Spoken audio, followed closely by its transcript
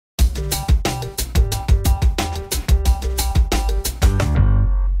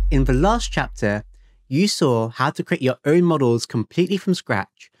In the last chapter, you saw how to create your own models completely from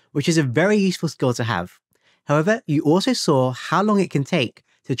scratch, which is a very useful skill to have. However, you also saw how long it can take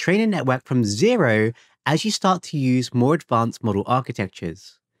to train a network from zero as you start to use more advanced model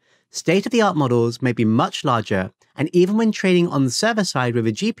architectures. State-of-the-art models may be much larger, and even when training on the server side with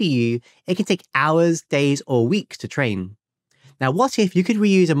a GPU, it can take hours, days, or weeks to train. Now, what if you could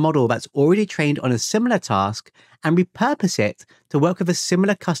reuse a model that's already trained on a similar task and repurpose it to work with a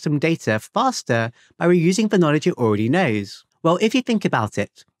similar custom data faster by reusing the knowledge it already knows? Well, if you think about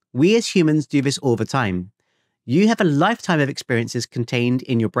it, we as humans do this all the time. You have a lifetime of experiences contained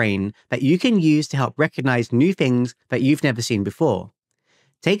in your brain that you can use to help recognize new things that you've never seen before.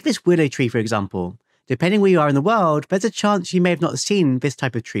 Take this willow tree, for example. Depending where you are in the world, there's a chance you may have not seen this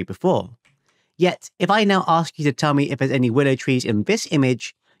type of tree before. Yet, if I now ask you to tell me if there's any willow trees in this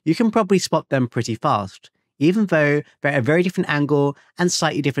image, you can probably spot them pretty fast, even though they're at a very different angle and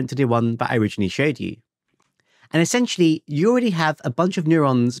slightly different to the one that I originally showed you. And essentially, you already have a bunch of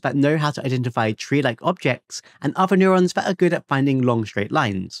neurons that know how to identify tree-like objects and other neurons that are good at finding long straight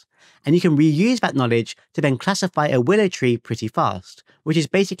lines. And you can reuse that knowledge to then classify a willow tree pretty fast, which is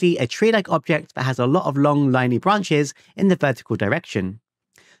basically a tree-like object that has a lot of long, liney branches in the vertical direction.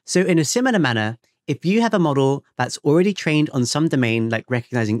 So in a similar manner, if you have a model that's already trained on some domain like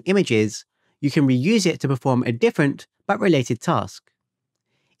recognizing images, you can reuse it to perform a different but related task.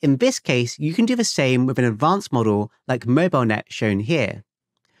 In this case, you can do the same with an advanced model like MobileNet shown here.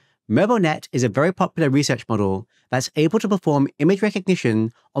 MobileNet is a very popular research model that's able to perform image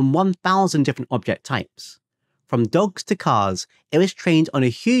recognition on 1,000 different object types. From dogs to cars, it was trained on a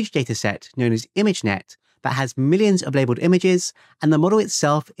huge dataset known as ImageNet that has millions of labeled images, and the model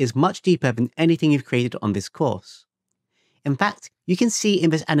itself is much deeper than anything you've created on this course. In fact, you can see in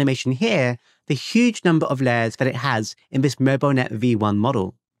this animation here the huge number of layers that it has in this MobileNet v1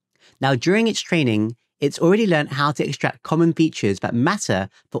 model. Now, during its training, it's already learned how to extract common features that matter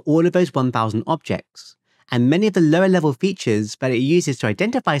for all of those 1,000 objects. And many of the lower level features that it uses to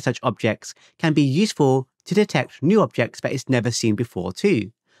identify such objects can be useful to detect new objects that it's never seen before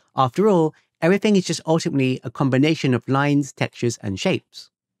too. After all, everything is just ultimately a combination of lines, textures, and shapes.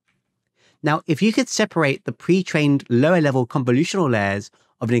 Now, if you could separate the pre-trained lower-level convolutional layers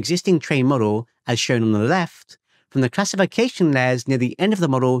of an existing trained model, as shown on the left, from the classification layers near the end of the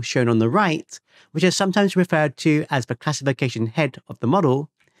model shown on the right, which are sometimes referred to as the classification head of the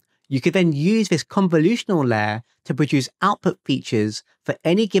model, you could then use this convolutional layer to produce output features for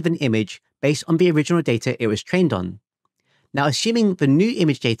any given image based on the original data it was trained on. Now, assuming the new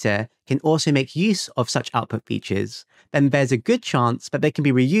image data can also make use of such output features, then there's a good chance that they can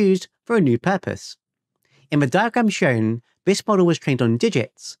be reused for a new purpose. In the diagram shown, this model was trained on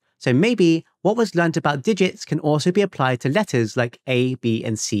digits, so maybe what was learned about digits can also be applied to letters like A, B,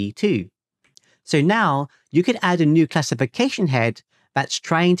 and C too. So now, you could add a new classification head that's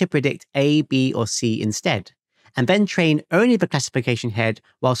trying to predict A, B, or C instead, and then train only the classification head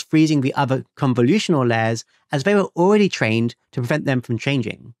whilst freezing the other convolutional layers as they were already trained to prevent them from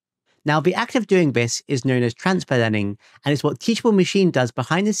changing. Now, the act of doing this is known as transfer learning, and it's what Teachable Machine does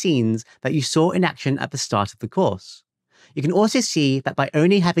behind the scenes that you saw in action at the start of the course. You can also see that by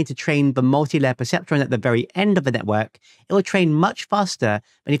only having to train the multi-layer perceptron at the very end of the network, it will train much faster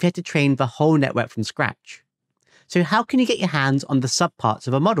than if you had to train the whole network from scratch. So how can you get your hands on the subparts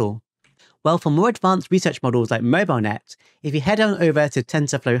of a model? Well, for more advanced research models like MobileNet, if you head on over to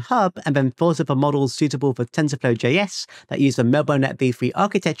TensorFlow Hub and then filter for models suitable for TensorFlow.js that use the MobileNet v3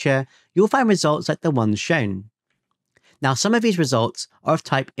 architecture, you'll find results like the ones shown. Now, some of these results are of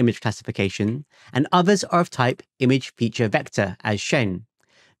type image classification, and others are of type image feature vector, as shown.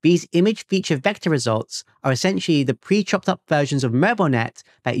 These image feature vector results are essentially the pre-chopped up versions of MobileNet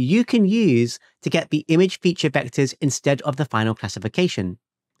that you can use to get the image feature vectors instead of the final classification.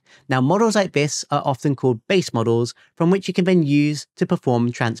 Now, models like this are often called base models from which you can then use to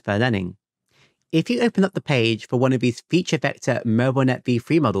perform transfer learning. If you open up the page for one of these feature vector MobileNet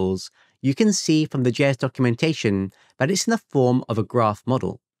v3 models, you can see from the JS documentation that it's in the form of a graph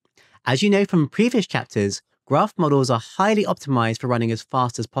model. As you know from previous chapters, graph models are highly optimized for running as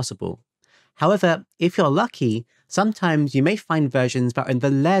fast as possible. However, if you're lucky, sometimes you may find versions that are in the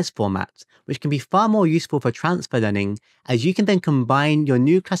layers format, which can be far more useful for transfer learning, as you can then combine your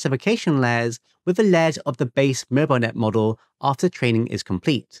new classification layers with the layers of the base MobileNet model after training is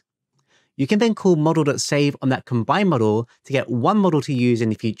complete. You can then call model.save on that combined model to get one model to use in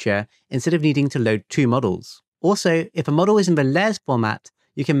the future instead of needing to load two models. Also, if a model is in the layers format,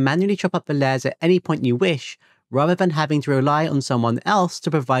 you can manually chop up the layers at any point you wish, rather than having to rely on someone else to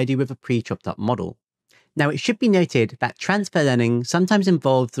provide you with a pre-chopped up model. Now, it should be noted that transfer learning sometimes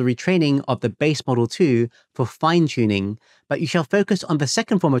involves the retraining of the base model too for fine-tuning, but you shall focus on the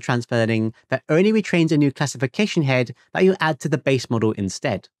second form of transfer learning that only retrains a new classification head that you add to the base model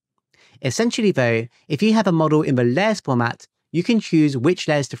instead. Essentially though, if you have a model in the layers format, you can choose which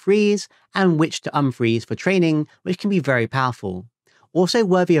layers to freeze and which to unfreeze for training, which can be very powerful. Also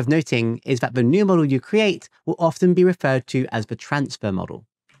worthy of noting is that the new model you create will often be referred to as the transfer model.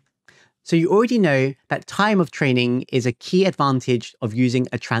 So you already know that time of training is a key advantage of using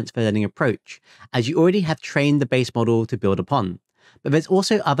a transfer learning approach, as you already have trained the base model to build upon. But there's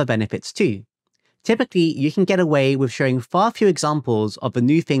also other benefits too. Typically, you can get away with showing far fewer examples of the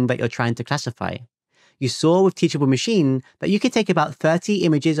new thing that you're trying to classify. You saw with Teachable Machine that you could take about 30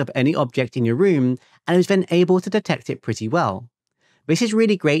 images of any object in your room and it was then able to detect it pretty well. This is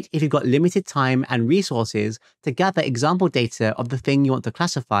really great if you've got limited time and resources to gather example data of the thing you want to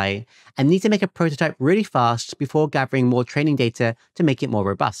classify and need to make a prototype really fast before gathering more training data to make it more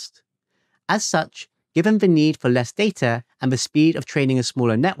robust. As such, given the need for less data and the speed of training a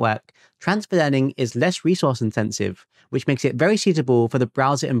smaller network, transfer learning is less resource intensive, which makes it very suitable for the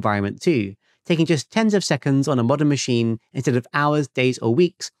browser environment too, taking just tens of seconds on a modern machine instead of hours, days, or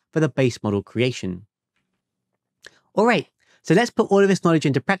weeks for the base model creation. Alright, so let's put all of this knowledge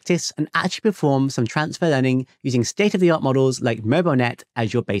into practice and actually perform some transfer learning using state-of-the-art models like MobileNet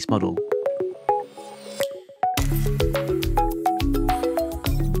as your base model.